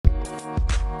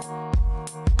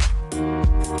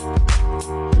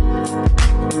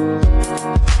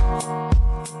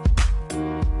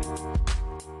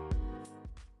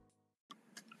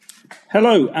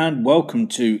Hello and welcome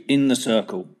to In the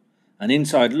Circle, an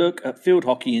inside look at field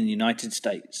hockey in the United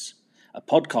States, a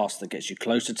podcast that gets you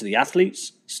closer to the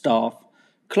athletes, staff,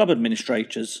 club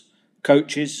administrators,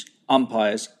 coaches,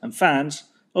 umpires and fans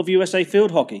of USA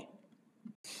field hockey.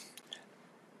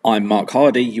 I'm Mark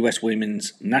Hardy, US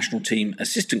Women's National Team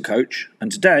Assistant Coach, and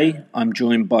today I'm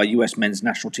joined by US Men's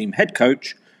National Team Head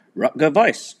Coach, Rutger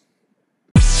Weiss.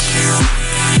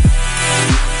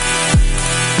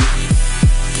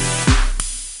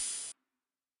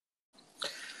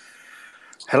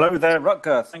 Hello there,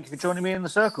 Rutger. Thank you for joining me in the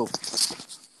circle.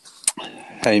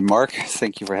 Hey, Mark.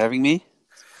 Thank you for having me.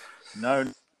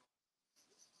 No,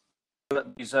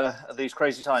 these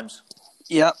crazy times.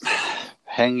 Yep.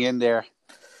 Hang in there.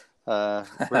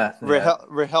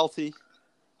 We're healthy.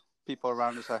 People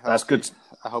around us are healthy. That's good.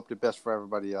 I hope the best for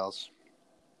everybody else.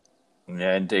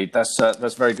 Yeah, indeed.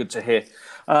 That's very good to hear.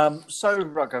 So,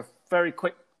 Rutger, very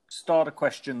quick starter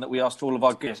question that we asked all of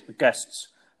our guests.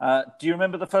 Do you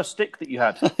remember the first stick that you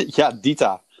had? Yeah,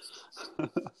 Dita. It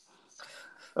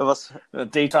was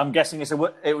Dita. I'm guessing it was a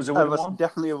wooden one. It was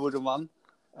definitely a wooden one,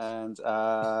 and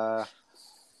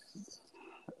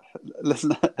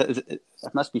listen, it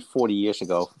must be 40 years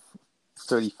ago,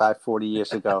 35, 40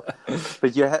 years ago.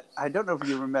 But I don't know if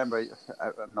you remember. I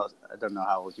don't know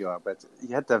how old you are, but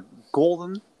you had the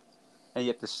golden and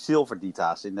you had the silver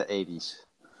Ditas in the 80s.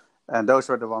 And those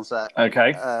were the ones that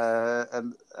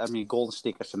and I mean golden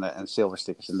stickers and silver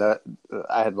stickers, and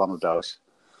I had one of those.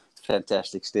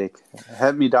 Fantastic stick.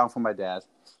 Hand me down from my dad.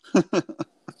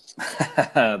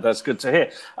 That's good to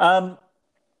hear.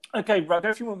 Okay,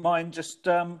 Rutger, if you wouldn't mind, just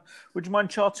would you mind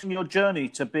charting your journey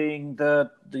to being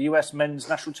the US Men's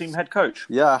National Team Head Coach?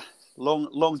 Yeah,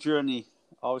 long journey.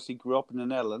 Obviously, grew up in the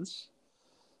Netherlands.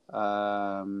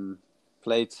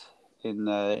 Played in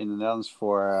the Netherlands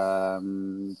for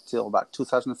till about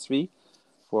 2003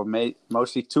 for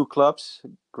mostly two clubs,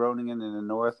 Groningen in the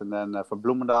north and then for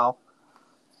Bloemendaal.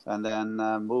 And then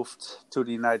moved to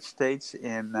the United States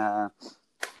in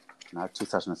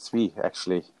 2003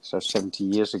 actually, so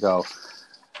 17 years ago.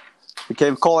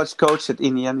 Became college coach at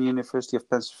Indiana University of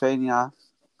Pennsylvania.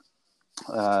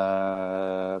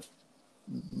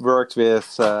 Worked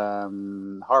with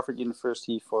Harvard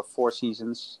University for 4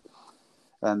 seasons.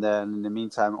 And then in the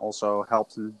meantime also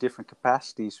helped in different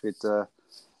capacities with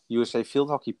USA field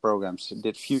hockey programs.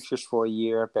 Did futures for a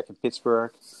year back in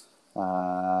Pittsburgh.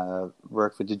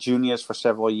 Worked with the juniors for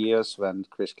several years when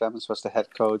Chris Clemens was the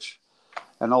head coach.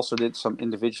 And also did some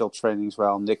individual trainings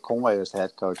while Nick Conway was the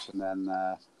head coach. And then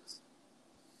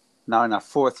now in our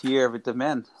 4th year with the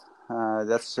men.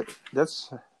 That's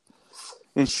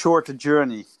in short the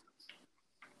journey.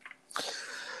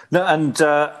 No, and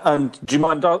do you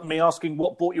mind me asking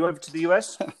what brought you over to the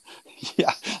US?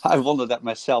 Yeah, I wondered that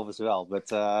myself as well. But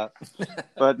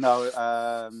no,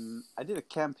 I did a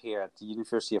camp here at the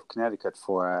University of Connecticut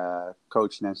for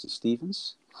Coach Nancy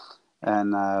Stevens.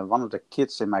 And one of the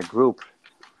kids in my group,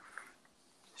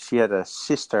 she had a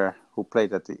sister who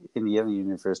played at the Indiana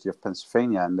University of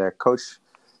Pennsylvania. And their coach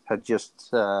had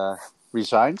just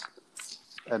resigned.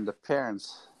 And the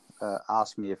parents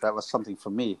asked me if that was something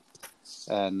for me.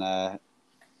 And that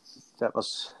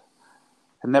was,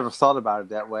 I never thought about it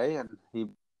that way. And he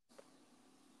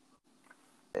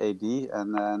AD,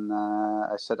 and then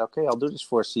I said, okay, I'll do this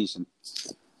for a season.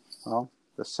 Well,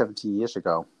 that's 17 years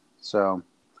ago. So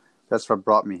that's what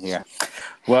brought me here.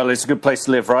 Well, it's a good place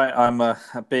to live, right? I'm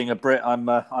being a Brit.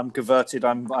 I'm converted.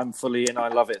 I'm fully in. I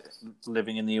love it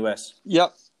living in the US.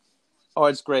 Yep. Oh,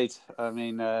 it's great. I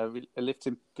mean, I lived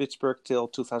in Pittsburgh till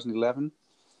 2011.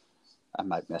 I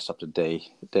might mess up the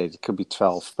date. It could be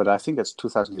 12, but I think it's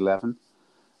 2011.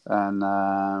 And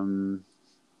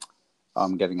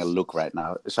I'm getting a look right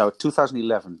now. So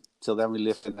 2011. Till then we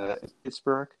lived in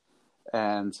Pittsburgh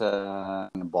and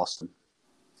in Boston.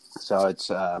 So it's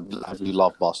we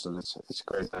love Boston. It's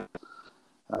great.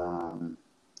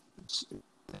 It's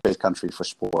a great country for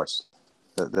sports.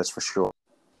 That's for sure.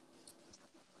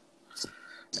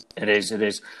 It is.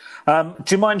 Do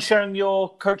you mind sharing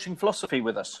your coaching philosophy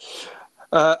with us?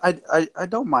 I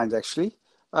don't mind actually.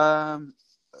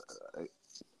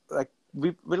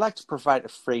 We like to provide a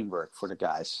framework for the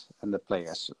guys and the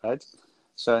players, right?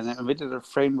 So with the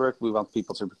framework, we want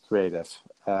people to be creative,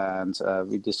 and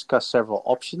we discuss several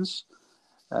options.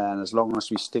 And as long as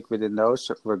we stick within those,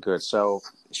 we're good. So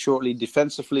shortly,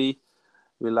 defensively,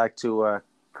 we like to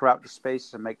crowd the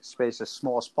space and make the space as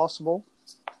small as possible.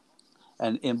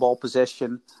 And in ball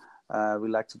possession, we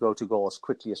like to go to goal as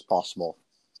quickly as possible,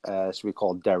 as we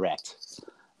call direct.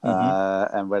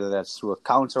 Mm-hmm. And whether that's through a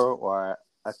counter or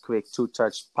a quick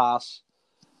 2-touch pass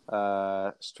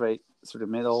straight through the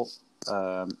middle,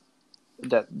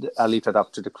 that I leave that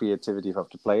up to the creativity of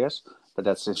the players. But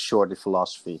that's in short the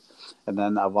philosophy. And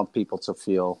then I want people to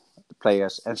feel, the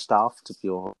players and staff, to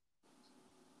feel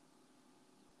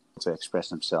to express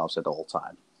themselves at all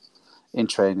time. In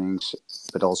trainings,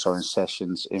 but also in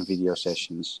sessions, in video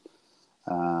sessions.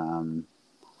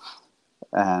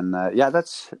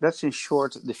 That's in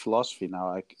short the philosophy.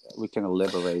 Now we can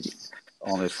elaborate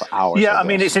on it for hours. Yeah, I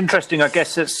mean, it's interesting. I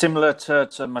guess it's similar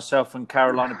to myself and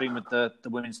Caroline. I've been with the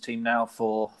women's team now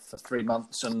for 3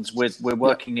 months, and we're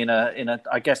working in a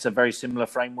I guess a very similar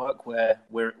framework where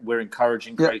we're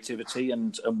encouraging creativity,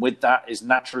 and with that is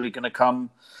naturally going to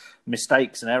come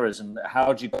mistakes and errors. And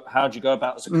how do you go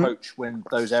about as a coach when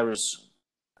those errors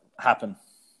happen?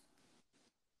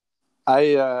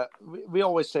 We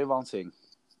always say one thing: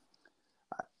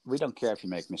 we don't care if you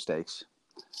make mistakes,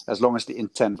 as long as the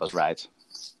intent was right,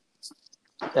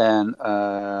 and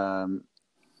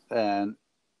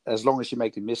as long as you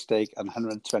make the mistake at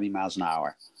 120 miles an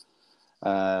hour,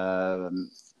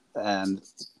 and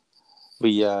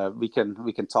we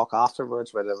can talk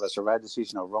afterwards whether it was a right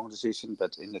decision or wrong decision.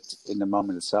 But in the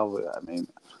moment itself, I mean,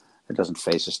 it doesn't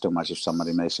phase us too much if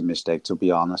somebody makes a mistake, to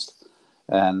be honest.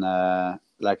 And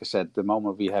like I said, the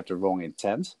moment we have the wrong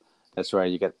intent, that's where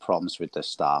you get problems with the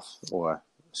staff, or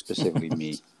specifically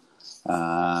me,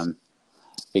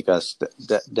 because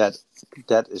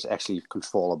that is actually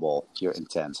controllable, your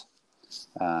intent.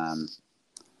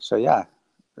 So yeah,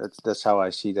 that's how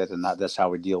I see that, and that's how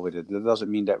we deal with it. That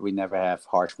doesn't mean that we never have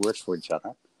harsh words for each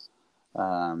other,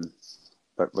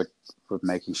 but we're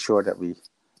making sure that we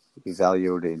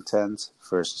value the intent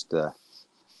versus the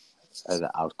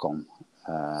outcome.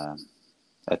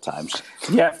 At times.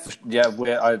 Yeah.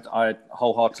 I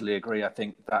wholeheartedly agree. I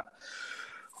think that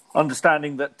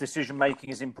understanding that decision making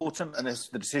is important, and if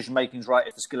the decision making is right,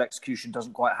 if the skill execution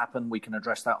doesn't quite happen, we can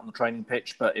address that on the training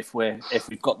pitch. But if we've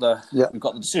got the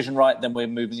decision right, then we're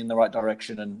moving in the right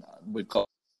direction, and we've got.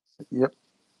 Yep.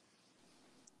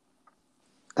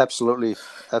 Absolutely,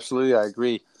 I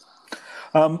agree.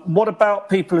 What about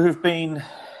people who've been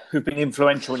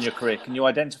influential in your career? Can you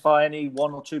identify any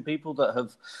one or two people that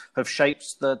have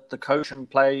shaped the coach and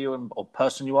player you or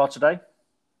person you are today?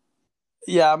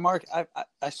 Yeah, Mark,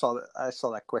 I saw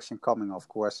that question coming, of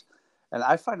course, and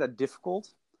I find that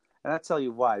difficult, and I tell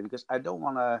you why. Because I don't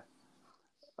want to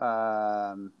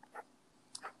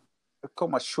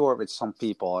come ashore with some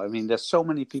people. I mean, there's so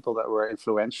many people that were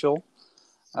influential,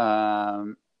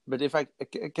 but if I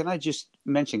just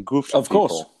mention groups of people?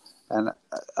 Course. And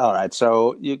all right,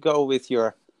 so you go with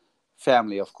your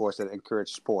family, of course, that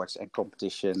encourage sports and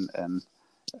competition and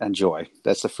joy.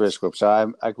 That's the first group.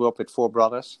 So I grew up with 4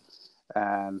 brothers,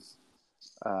 and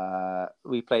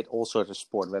we played all sorts of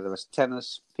sport, whether it was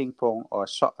tennis, ping pong, or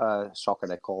soccer,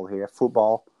 they call here,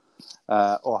 football,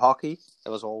 or hockey.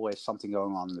 There was always something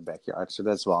going on in the backyard. So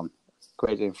that's one.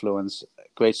 Great influence,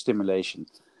 great stimulation.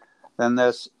 Then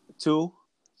there's 2...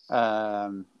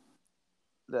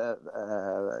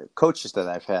 the coaches that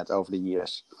I've had over the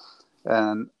years,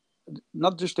 and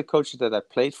not just the coaches that I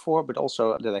played for, but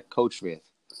also that I coached with.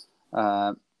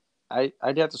 I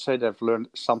dare to say that I've learned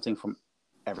something from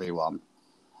everyone,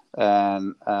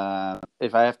 and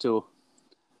if I have to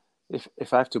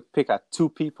pick out 2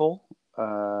 people,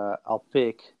 I'll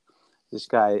pick this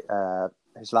guy.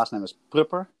 His last name is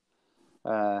Prupper.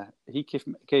 He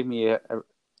gave me a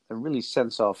really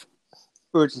sense of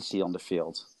urgency on the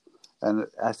field. And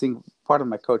I think part of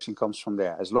my coaching comes from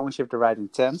there. As long as you have the right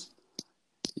intent,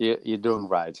 you're doing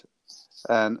right.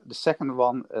 And the second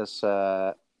one is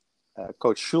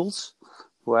Coach Schulz,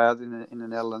 who I had in the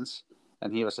Netherlands.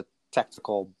 And he was a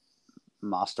tactical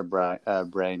master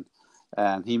brain.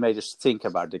 And he made us think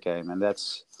about the game. And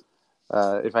that's,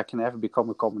 if I can ever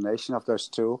become a combination of those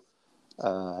 2,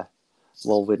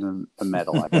 we'll win a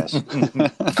medal, I guess.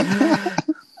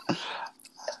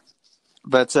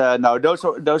 But no, those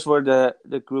were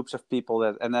the groups of people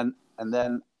that, and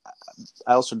then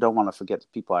I also don't want to forget the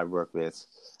people I work with,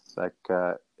 like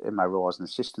in my role as an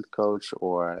assistant coach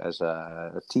or as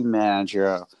a team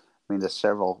manager. I mean, there's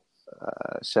several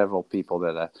people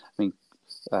that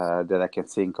I can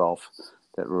think of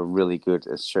that were really good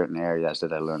at certain areas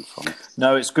that I learned from.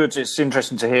 No, it's good. It's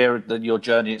interesting to hear that your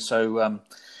journey. It's so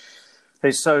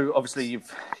obviously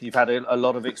you've had a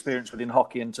lot of experience within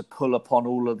hockey, and to pull upon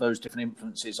all of those different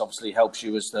influences obviously helps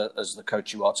you as the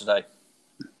coach you are today.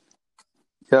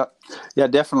 Yeah,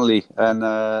 definitely, and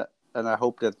I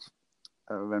hope that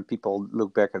when people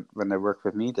look back at when they worked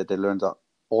with me, that they learned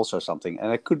also something,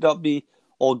 and it could not be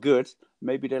all good.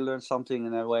 Maybe they learned something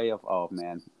in a way of, oh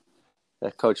man,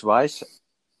 Coach Weiss,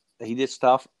 he did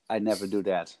stuff I never do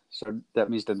that. So that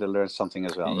means that they learn something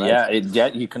as well, right? Yeah,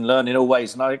 you can learn in all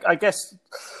ways. And I guess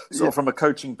sort of from a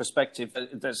coaching perspective,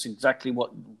 that's exactly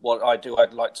what I do.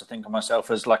 I'd like to think of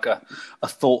myself as like a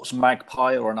thoughts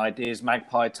magpie or an ideas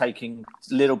magpie, taking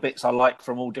little bits I like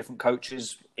from all different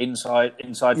coaches, inside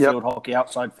field hockey,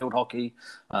 outside field hockey.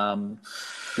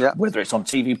 Whether it's on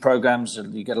TV programs,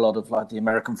 and you get a lot of like the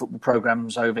American football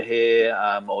programs over here,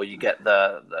 or you get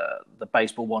the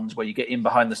baseball ones where you get in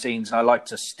behind the scenes. And I like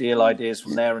to steal ideas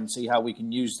from there and see how we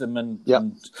can use them and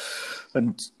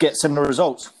get similar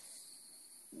results.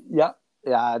 Yeah,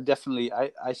 definitely.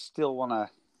 I still want to.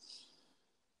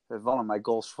 One of my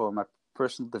goals for my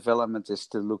personal development is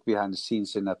to look behind the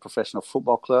scenes in a professional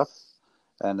football club,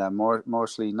 and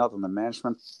mostly not on the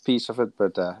management piece of it,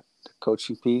 but the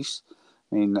coaching piece.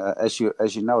 I mean, as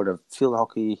you know, the field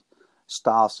hockey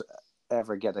staffs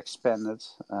ever get expanded.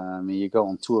 You go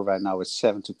on tour right now with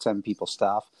 7 to 10 people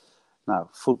staff. Now,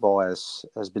 football has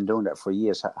been doing that for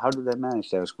years. How do they manage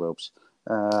those groups?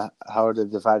 How are they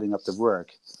dividing up the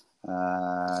work?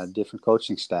 Different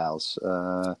coaching styles.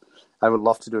 I would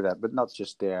love to do that, but not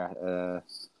just there.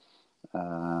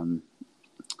 But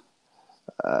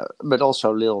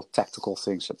also little tactical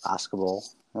things at basketball.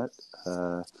 Right?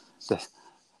 I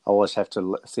always have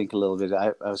to think a little bit.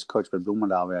 I was coached by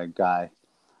Bloemendaal, where a guy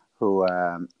who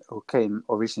came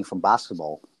originally from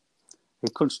basketball. He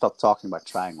couldn't stop talking about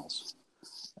triangles.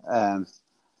 And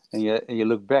you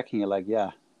look back and you're like,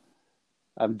 yeah,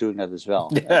 I'm doing that as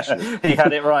well. Yeah, he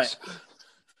had it right.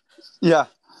 Yeah.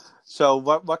 So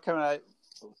what can I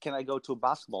go to a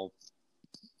basketball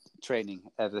training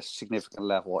at a significant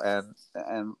level and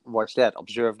watch that,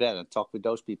 observe that, and talk with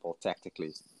those people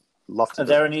tactically. Love to. Are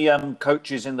there any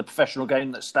coaches in the professional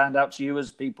game that stand out to you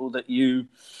as people that you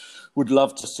would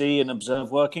love to see and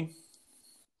observe working?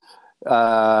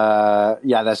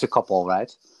 There's a couple,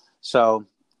 right? So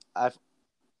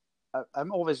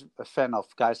I'm always a fan of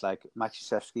guys like Mike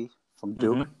Krzyzewski from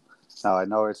Duke. Mm-hmm. Now I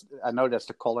know that's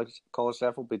the college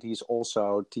level, but he's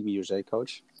also Team USA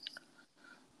coach.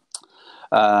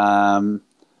 I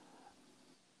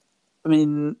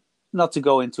mean, not to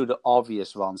go into the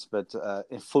obvious ones, but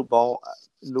in football,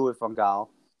 Louis van Gaal.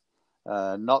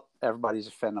 Not everybody's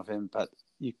a fan of him, but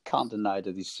you can't deny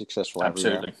that he's successful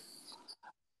everywhere.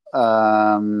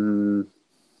 Absolutely.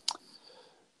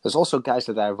 There's also guys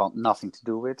that I want nothing to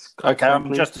do with. Okay,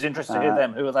 I'm just as interested to hear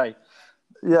them. Who are they?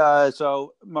 Yeah,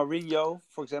 so Mourinho,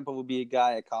 for example, would be a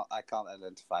guy I can't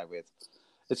identify with.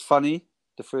 It's funny.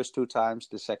 The first 2 times,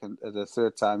 the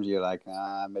third time, you're like,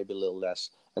 maybe a little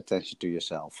less attention to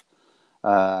yourself.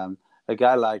 A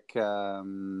guy like,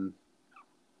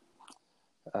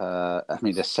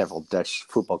 there's several Dutch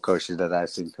football coaches that I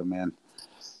think,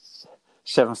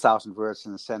 7,000 words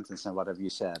in a sentence and whatever you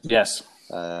said. Yes.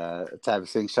 Type of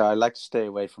thing. So I like to stay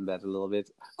away from that a little bit.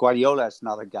 Guardiola is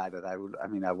not a guy that I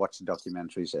watch the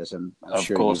documentaries, as I'm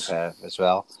sure you have as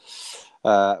well.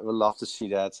 Would love to see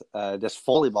that. There's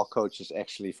volleyball coaches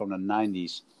actually from the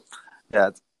 90s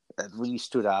that really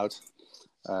stood out.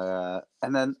 And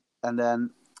then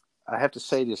I have to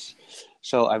say this.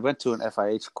 So I went to an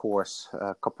FIH course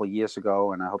a couple of years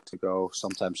ago, and I hope to go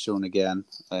sometime soon again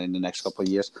in the next couple of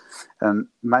years. And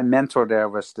my mentor there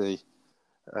was the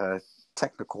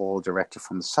technical director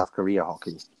from the South Korea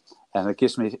hockey, and it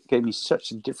gave me such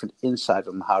a different insight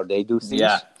on how they do things.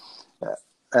 Yeah.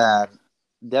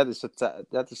 That is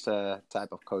a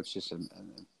type of coaches and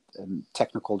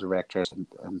technical directors and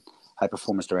high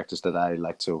performance directors that I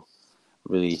like to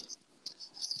really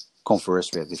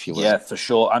converse with, if you will. Yeah, for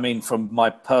sure. I mean, from my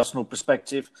personal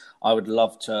perspective, I would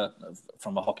love to,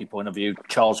 from a hockey point of view,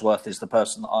 Charles Worth is the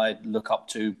person that I look up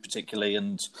to particularly,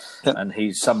 and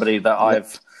he's somebody that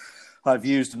I've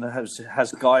used and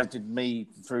has guided me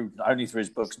through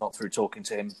his books, not through talking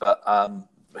to him, but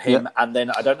him. Yeah. And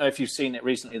then I don't know if you've seen it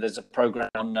recently. There's a program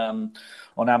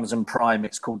on Amazon Prime.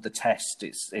 It's called The Test.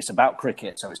 It's about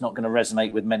cricket, so it's not going to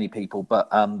resonate with many people. But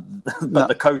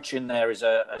the coach in there is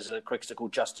a cricketer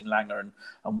called Justin Langer,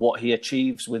 and what he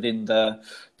achieves within the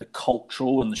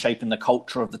cultural and the shaping the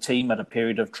culture of the team at a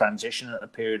period of transition, at a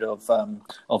period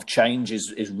of change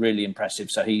is really impressive.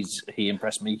 So he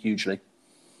impressed me hugely.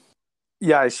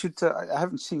 Yeah, I should. I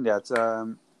haven't seen that.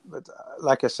 But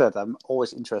like I said, I'm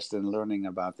always interested in learning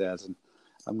about that, and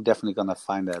I'm definitely going to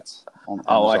find that on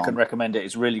Amazon. I can recommend it.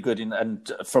 It's really good.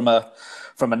 And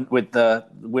with the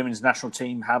women's national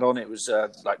team hat on, it was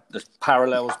like the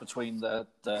parallels between the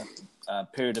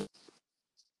period of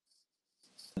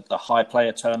the high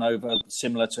player turnover,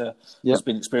 similar to what's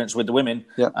been experienced with the women,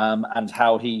 and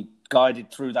how he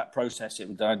guided through that process.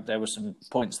 There were some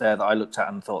points there that I looked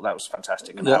at and thought that was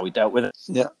fantastic, and how he dealt with it.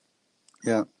 Yeah.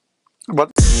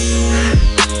 What?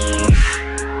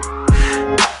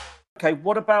 Okay,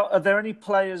 what about, are there any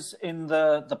players in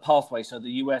the pathway, so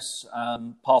the US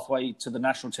pathway to the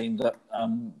national team that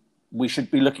we should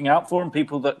be looking out for, and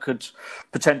people that could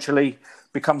potentially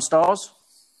become stars?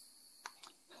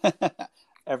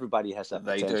 Everybody has that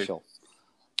They potential,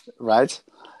 right?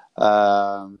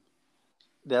 I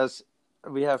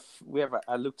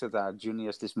looked at our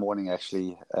juniors this morning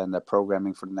actually, and the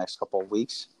programming for the next couple of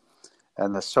weeks,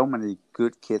 and there's so many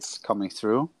good kids coming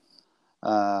through.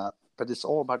 But it's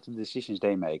all about the decisions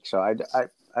they make. So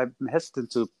I'm hesitant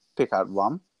to pick out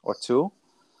one or two.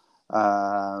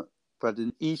 But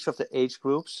in each of the age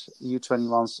groups,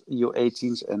 U21s,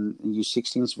 U18s, and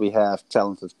U16s, we have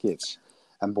talented kids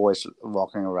and boys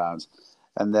walking around.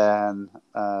 And then,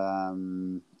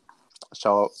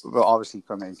 so we're obviously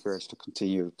going to encourage to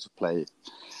continue to play.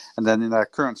 And then in our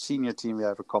current senior team, we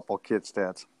have a couple of kids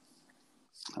that,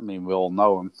 I mean, we all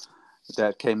know them,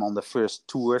 that came on the first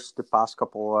tours the past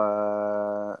couple,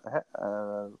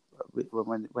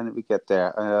 when did we get there?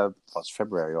 It was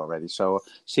February already. So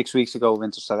 6 weeks ago, we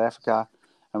went to South Africa,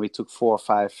 and we took 4 or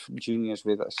 5 juniors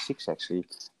with us, 6 actually,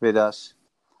 with us.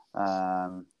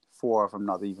 4 of them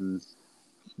not even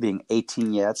being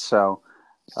 18 yet. So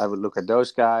I would look at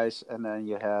those guys, and then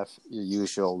you have your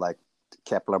usual, like, the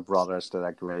Kepler brothers that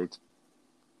are great,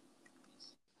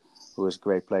 who is a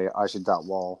great player, Arjun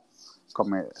Datwal.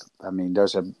 I mean,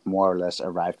 those are more or less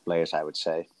arrived players, I would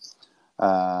say.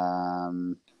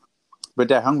 But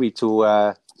they're hungry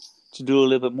to do a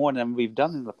little bit more than we've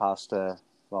done in the past,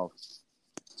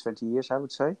 20 years, I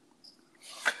would say.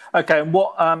 Okay, and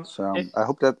what? I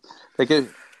hope that they can.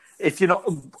 If you're not,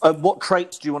 what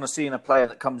traits do you want to see in a player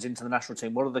that comes into the national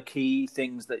team? What are the key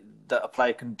things that a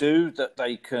player can do that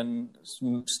they can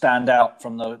stand out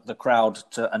from the crowd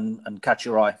and catch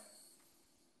your eye?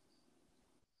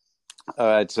 All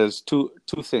right, so there's two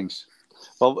things.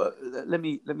 Well, let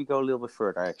me go a little bit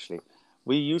further. Actually,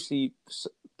 we usually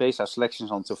base our selections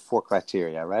onto 4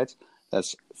 criteria, right?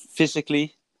 That's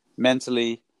physically,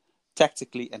 mentally,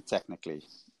 tactically, and technically.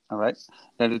 All right.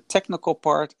 Now the technical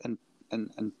part and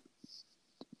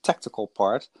tactical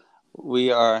part,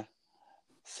 we are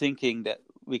thinking that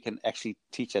we can actually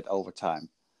teach it over time.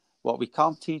 What we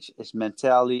can't teach is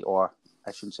mentality, or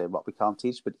I shouldn't say what we can't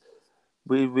teach, but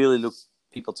we really look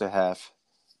people to have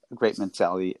a great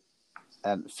mentality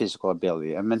and physical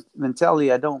ability. And mentality,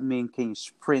 I don't mean can you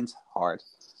sprint hard,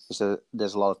 because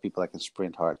there's a lot of people that can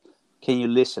sprint hard. Can you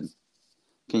listen?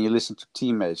 Can you listen to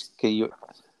teammates? Can you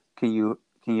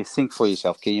think for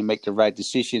yourself? Can you make the right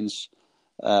decisions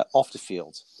off the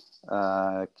field?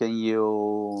 Can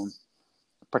you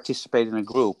participate in a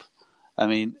group? I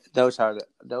mean, those are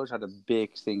the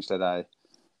big things that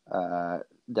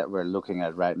that we're looking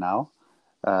at right now.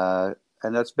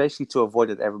 And that's basically to avoid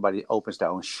that everybody opens their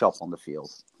own shop on the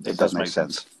field. If that makes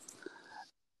sense.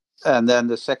 And then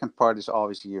the second part is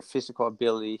obviously your physical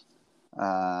ability.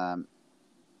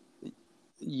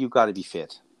 You got to be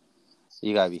fit.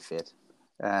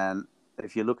 And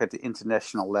if you look at the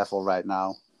international level right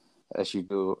now, as you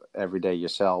do every day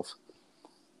yourself,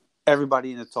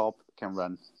 everybody in the top can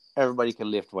run. Everybody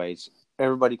can lift weights.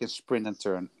 Everybody can sprint and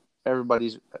turn.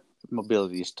 Everybody's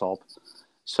mobility is top.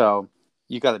 So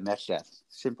you got to match that.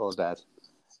 Simple as that.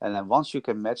 And then once you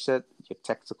can match that, your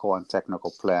tactical and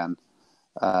technical plan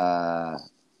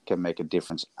can make a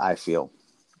difference, I feel.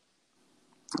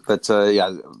 But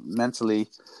mentally,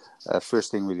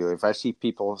 first thing we do, if I see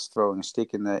people throwing a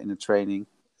stick in the training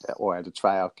or at a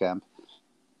tryout camp,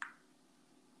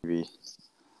 we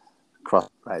cross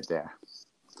right there.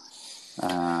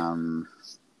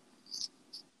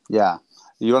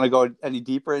 You want to go any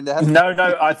deeper in that?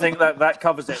 No, I think that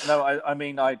covers it. No, I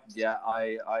mean, I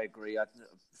agree.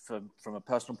 From a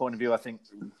personal point of view, I think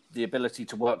the ability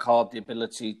to work hard, the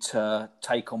ability to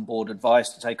take on board advice,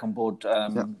 to take on board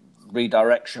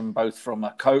redirection, both from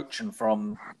a coach and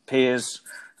from peers,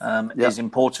 is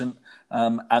important.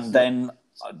 And then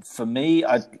for me,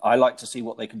 I like to see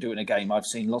what they can do in a game. I've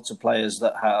seen lots of players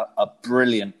that are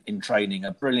brilliant in training,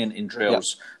 are brilliant in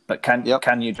drills, but can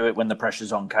you do it when the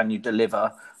pressure's on? Can you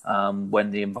deliver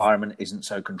when the environment isn't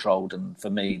so controlled? And for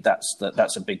me, that's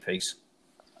a big piece.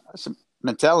 That's a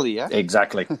mentality, yeah.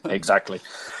 Exactly.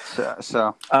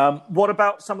 So what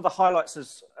about some of the highlights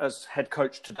as head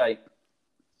coach to date?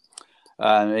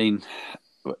 I mean,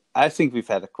 I think we've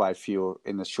had quite a few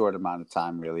in a short amount of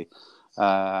time, really.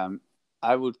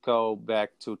 I would go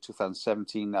back to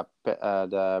 2017,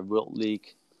 the World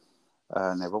League.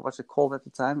 What was it called at the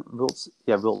time?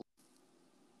 World.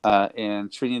 In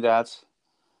Trinidad,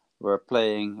 we're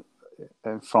playing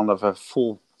in front of a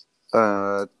full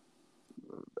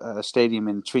stadium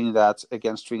in Trinidad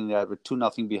against Trinidad with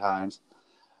 2-0 behind.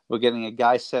 We're getting a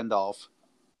guy sent off,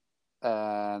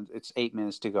 and it's 8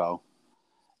 minutes to go.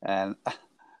 And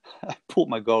I pulled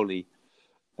my goalie,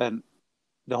 and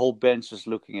the whole bench was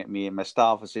looking at me, and my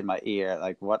staff was in my ear,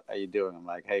 like, "What are you doing?" I'm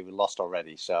like, "Hey, we lost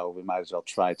already, so we might as well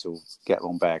try to get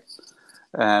one back."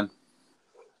 And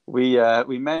we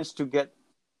managed to get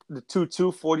the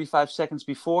 2-2 45 seconds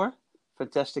before.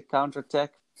 Fantastic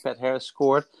counterattack. Pat Harris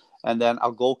scored, and then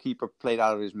our goalkeeper played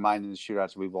out of his mind in the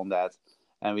shootout, so we won that.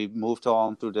 And we moved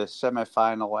on to the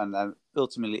semi-final, and then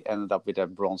ultimately ended up with a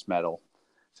bronze medal.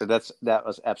 So that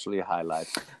was absolutely a highlight.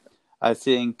 I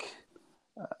think.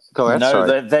 Go ahead. No,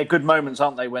 sorry. they're good moments,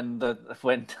 aren't they? When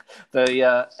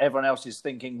everyone else is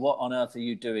thinking, "What on earth are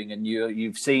you doing?" And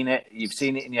you've seen it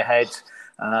in your head.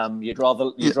 You'd rather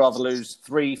lose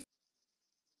 3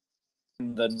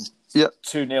 than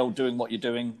 2-0 doing what you're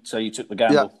doing. So you took the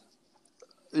gamble.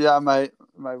 Yeah. My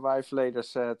wife later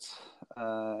said,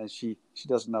 she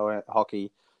doesn't know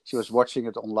hockey. She was watching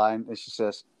it online, and she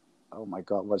says, "Oh my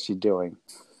God, what's he doing?"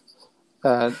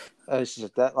 And she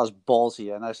said, "That was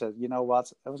ballsy." And I said, "You know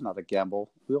what? That was not a gamble.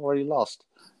 We already lost.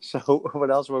 So what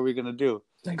else were we going to do?"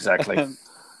 Exactly.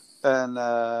 And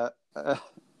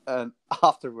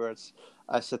afterwards,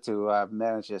 I said to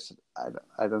managers,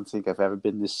 I don't think I've ever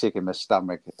been this sick in my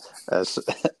stomach as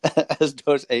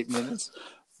those 8 minutes.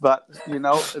 But,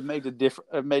 it made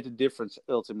a difference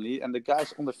ultimately. And the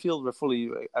guys on the field were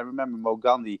fully... I remember Mo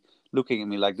Gandhi looking at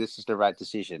me like, this is the right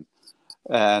decision.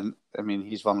 And, I mean,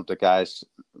 he's one of the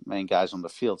main guys on the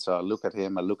field. So I look at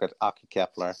him, I look at Aki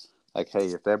Kepler, like, hey,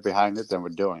 if they're behind it, then we're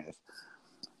doing it.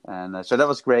 And so that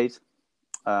was great.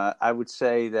 I would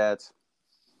say that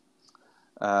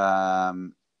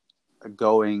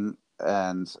going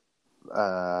and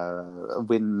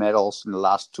win medals in the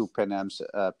last 2 Pan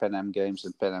Am Games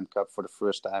and Pan Am Cup for the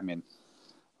first time in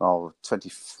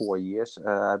 24 years,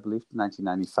 I believe,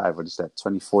 1995. What is that?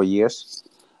 24 years.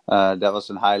 That was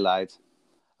a highlight.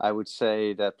 I would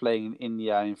say that playing in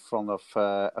India in front of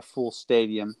a full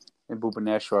stadium in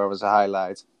Bhubaneswar was a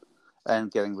highlight,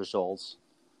 and getting results.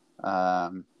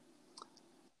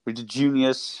 With the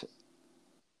juniors,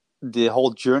 the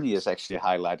whole journey is actually a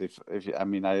highlight.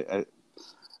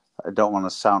 I don't want to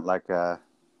sound like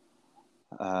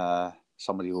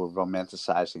somebody who is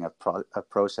romanticizing a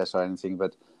process or anything,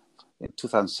 but in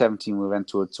 2017 we went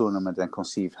to a tournament and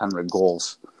conceded 100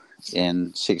 goals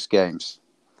in 6 games,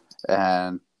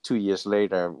 and 2 years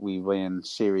later we win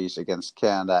series against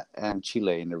Canada and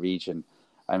Chile in the region.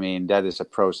 I mean, that is a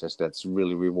process that's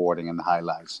really rewarding and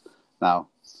highlights. Now,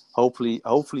 hopefully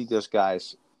those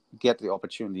guys get the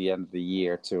opportunity at the end of the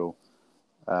year to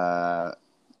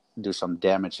do some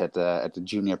damage at the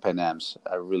junior Pan Ams.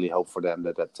 I really hope for them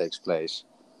that takes place,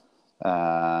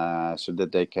 so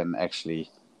that they can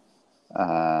actually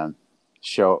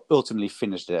ultimately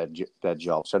finish that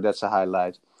job. So that's a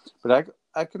highlight. But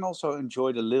I can also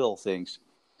enjoy the little things.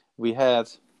 We had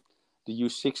the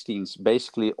U16s,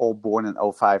 basically all born in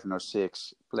 05 and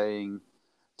 06, playing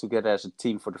together as a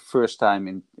team for the first time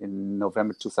in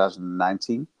November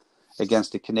 2019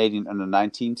 against the Canadian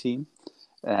under-19 team.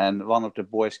 And one of the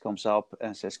boys comes up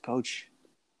and says, "Coach,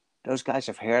 those guys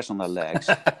have hairs on their legs.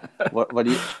 What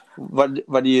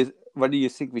do you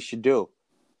think we should do?"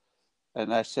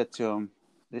 And I said to him,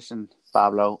 "Listen,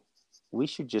 Pablo, we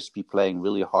should just be playing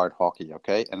really hard hockey,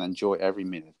 okay, and enjoy every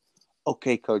minute."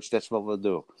 "Okay, coach, that's what we'll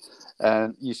do."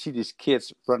 And you see these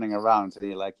kids running around, and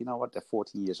you're like, you know what? They're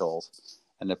 14 years old,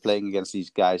 and they're playing against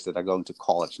these guys that are going to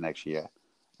college next year,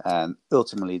 and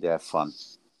ultimately they have fun.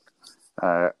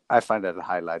 I find that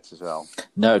highlights as well.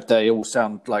 No, they all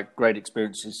sound like great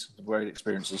experiences.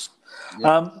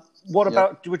 Yep. What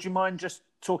about? Would you mind just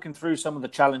talking through some of the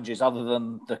challenges, other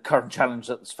than the current challenge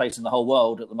that's facing the whole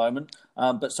world at the moment,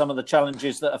 but some of the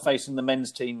challenges that are facing the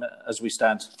men's team as we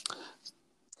stand?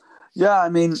 Yeah, I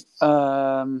mean,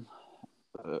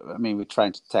 we're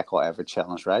trying to tackle every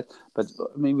challenge, right? But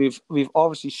I mean, we've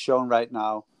obviously shown right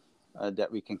now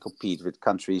that we can compete with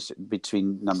countries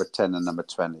between number 10 and number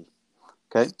 20.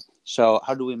 Okay, so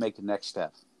how do we make the next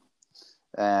step?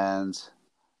 And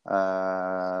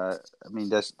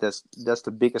that's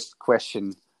the biggest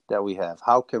question that we have.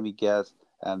 How can we get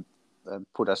and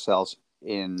put ourselves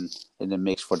in the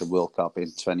mix for the World Cup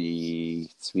in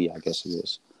 23, I guess it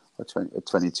is, or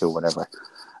 22, whatever.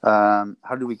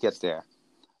 How do we get there?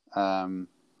 And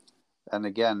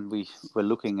again, we're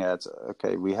looking at,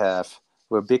 okay, we're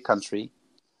a big country.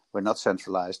 We're not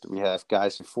centralized. We have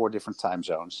guys in 4 different time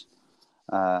zones.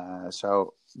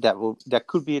 So that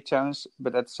could be a challenge,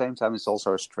 but at the same time, it's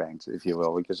also a strength, if you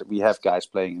will, because we have guys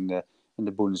playing in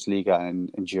the Bundesliga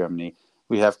in Germany.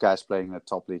 We have guys playing in the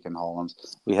top league in Holland.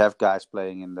 We have guys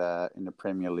playing in the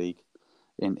Premier League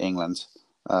in England.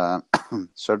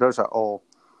 So those are all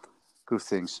good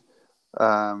things.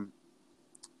 Another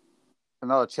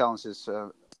challenge is,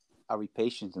 are we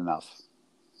patient enough?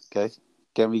 Okay,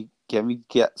 can we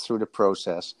get through the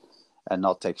process and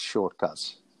not take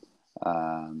shortcuts,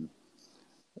 and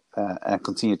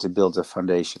continue to build a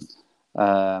foundation?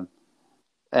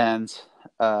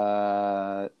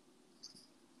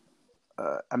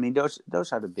 I mean,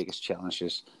 those are the biggest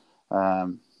challenges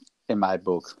in my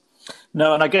book.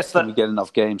 No, and I guess that we get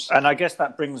enough games. And I guess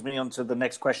that brings me on to the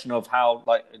next question of how,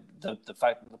 like, the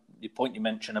fact, the point you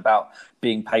mentioned about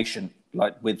being patient,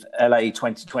 like with LA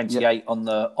 2028 on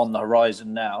the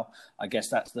horizon now. I guess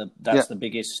that's the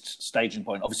biggest staging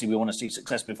point. Obviously, we want to see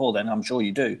success before then. I'm sure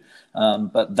you do,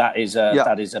 but that is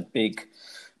a big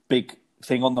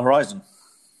thing on the horizon.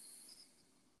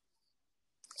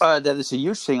 That is a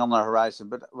huge thing on the horizon,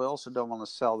 but we also don't want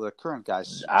to sell the current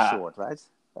guys short, right?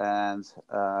 And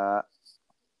I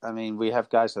mean, we have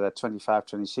guys that are 25,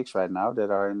 26 right now that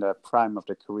are in the prime of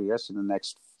their careers in the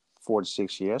next 4 to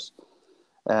 6 years,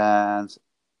 and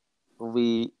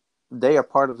they are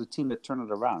part of the team that turn it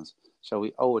around. So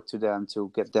we owe it to them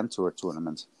to get them to a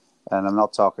tournament. And I'm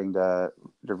not talking the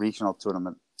regional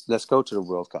tournament. Let's go to the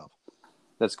World Cup.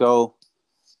 Let's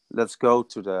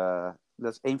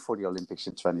aim for the Olympics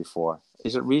in 24.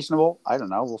 Is it reasonable? I don't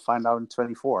know. We'll find out in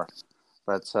 24.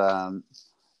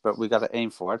 But we got to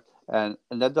aim for it. And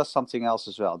that does something else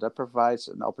as well. That provides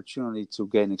an opportunity to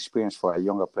gain experience for our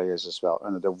younger players as well,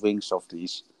 under the wings of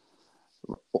these,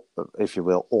 if you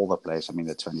will, older players. I mean,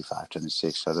 they're 25,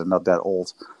 26, so they're not that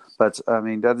old. But, I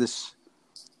mean, that is...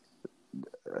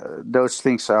 those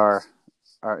things are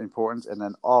important. And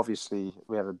then, obviously,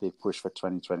 we have a big push for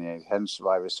 2028. Hence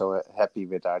why we're so happy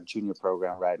with our junior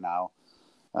program right now.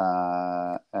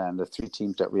 And the 3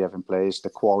 teams that we have in place, the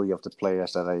quality of the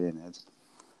players that are in it.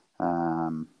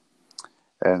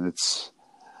 And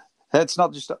it's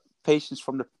not just patience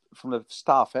from the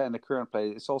staff and the current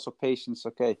players. It's also patience.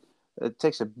 Okay, it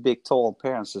takes a big toll on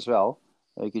parents as well,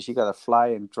 because you got to fly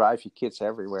and drive your kids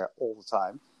everywhere all the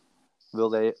time. Will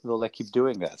they keep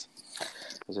doing that?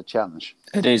 It's a challenge.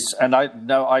 It is, and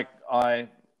I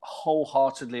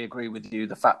wholeheartly agree with you.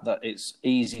 The fact that it's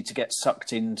easy to get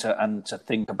sucked into and to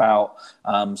think about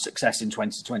success in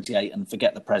 2028 and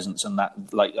forget the presence, and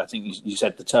that, like I think you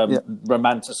said, the term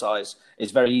romanticize.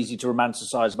 It's very easy to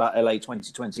romanticize about LA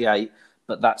 2028,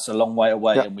 but that's a long way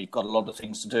away, and we've got a lot of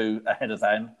things to do ahead of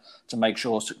then to make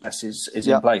sure success is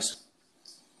in place.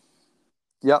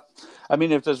 Yeah, I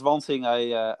mean, if there's one thing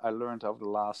I learned over the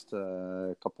last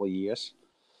couple of years,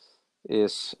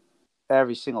 is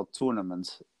every single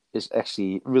tournament is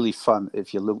actually really fun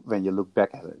when you look back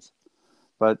at it.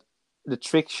 But the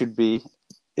trick should be,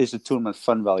 is the tournament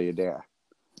fun while you're there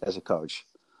as a coach?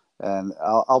 And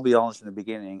I'll be honest, in the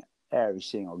beginning, every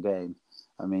single game,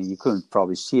 I mean, you couldn't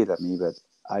probably see it at me, but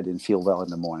I didn't feel well in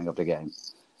the morning of the game.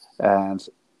 And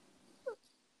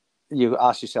you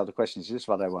ask yourself the question, is this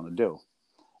what I want to do?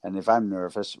 And if I'm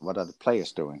nervous, what are the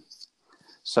players doing?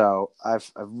 So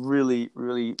I've really,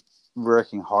 really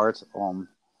working hard on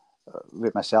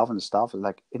with myself and the staff,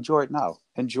 like, enjoy it now.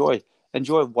 Enjoy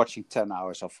watching 10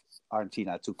 hours of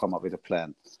Argentina to come up with a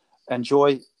plan.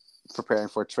 Enjoy preparing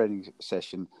for a training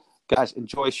session. Guys,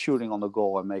 enjoy shooting on the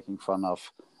goal and making fun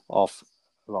of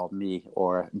me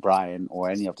or Brian or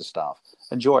any of the staff.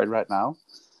 Enjoy it right now,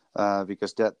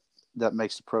 because that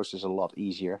makes the process a lot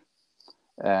easier,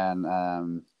 and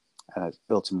it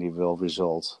ultimately will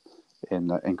result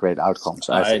in great outcomes,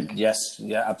 I think. Yes,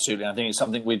 yeah, absolutely. I think it's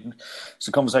something it's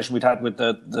a conversation we'd had with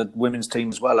the women's team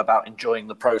as well, about enjoying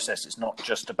the process. It's not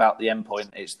just about the end point,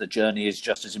 it's the journey is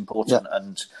just as important.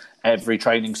 And every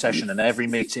training session and every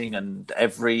meeting and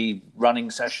every running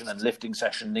session and lifting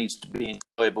session needs to be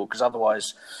enjoyable, because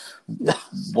otherwise,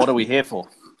 what are we here for?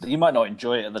 You might not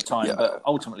enjoy it at the time, but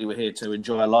ultimately we're here to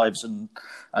enjoy our lives and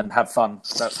have fun.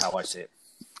 That's how I see it.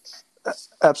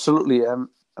 Absolutely.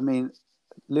 I mean,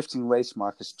 lifting weights,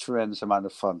 Mark, is a tremendous amount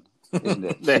of fun, isn't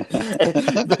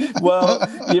it? Well,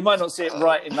 you might not see it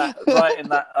right in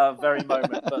that very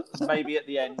moment, but maybe at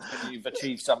the end when you've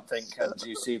achieved something and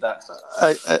you see that.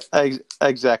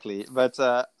 Exactly. But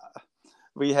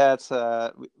we had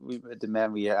the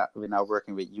man we're now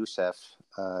working with, Youssef.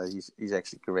 He's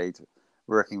actually great,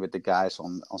 working with the guys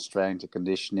on strength and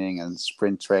conditioning and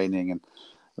sprint training. And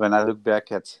when I look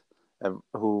back at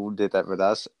who did that with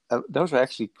us, those were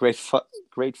actually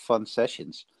great fun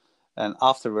sessions. And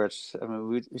afterwards, I mean,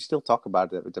 we still talk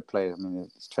about it with the players. I mean,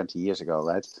 it's 20 years ago,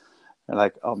 right? And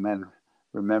like, oh man,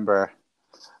 remember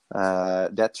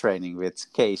that training with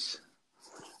Case?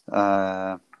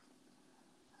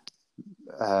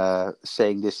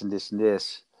 saying this and this and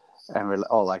this, and we're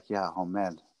all like, yeah, oh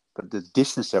man. But the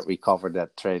distance that we covered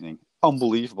that training,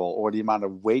 unbelievable. Or the amount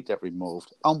of weight that we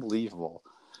moved, unbelievable.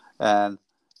 And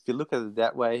if you look at it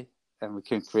that way, and we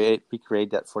can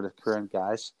recreate that for the current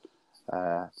guys,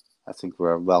 I think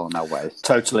we're well on our way.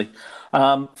 Totally.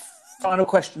 Final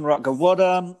question,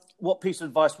 Rutger. What piece of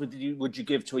advice would you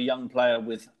give to a young player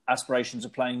with aspirations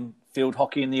of playing field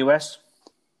hockey in the US?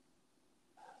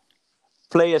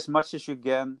 Play as much as you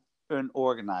can,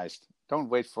 unorganized. Don't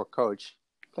wait for a coach.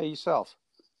 Play yourself.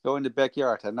 Go in the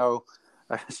backyard. I know.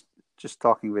 I was just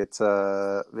talking with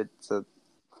Phil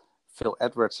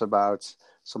Edwards about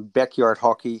some backyard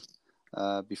hockey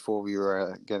before we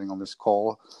were getting on this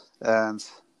call, and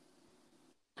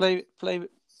play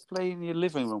in your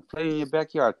living room. Play in your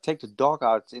backyard. Take the dog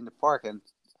out in the park and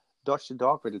dodge the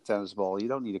dog with a tennis ball. You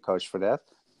don't need a coach for that.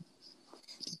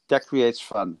 That creates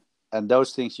fun. And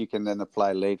those things you can then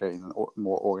apply later in a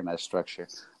more organized structure.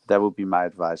 That would be my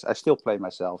advice. I still play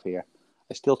myself here.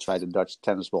 I still try to dodge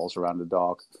tennis balls around the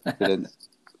dog with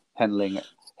handling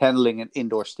an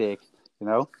indoor stick,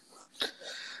 and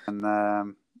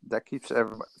that keeps it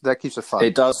fun.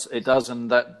 It does, and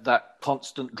that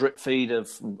constant drip feed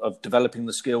of developing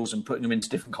the skills and putting them into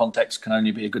different contexts can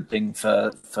only be a good thing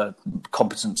for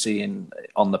competency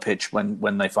on the pitch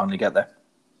when they finally get there.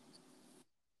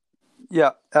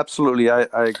 Yeah, absolutely. I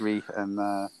agree.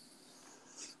 And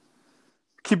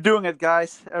keep doing it,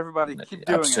 guys. Everybody, keep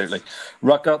doing absolutely. it.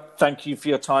 Rutger, thank you for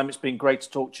your time. It's been great to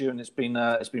talk to you, and it's been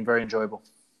very enjoyable.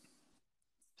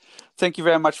 Thank you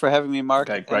very much for having me, Mark.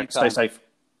 Okay, great. Anytime. Stay safe.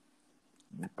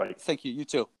 Bye. Thank you. You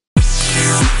too.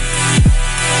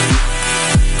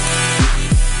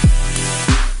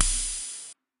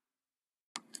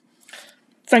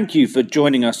 Thank you for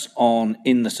joining us on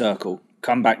In the Circle.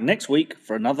 Come back next week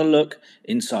for another look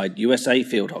inside USA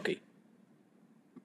Field Hockey.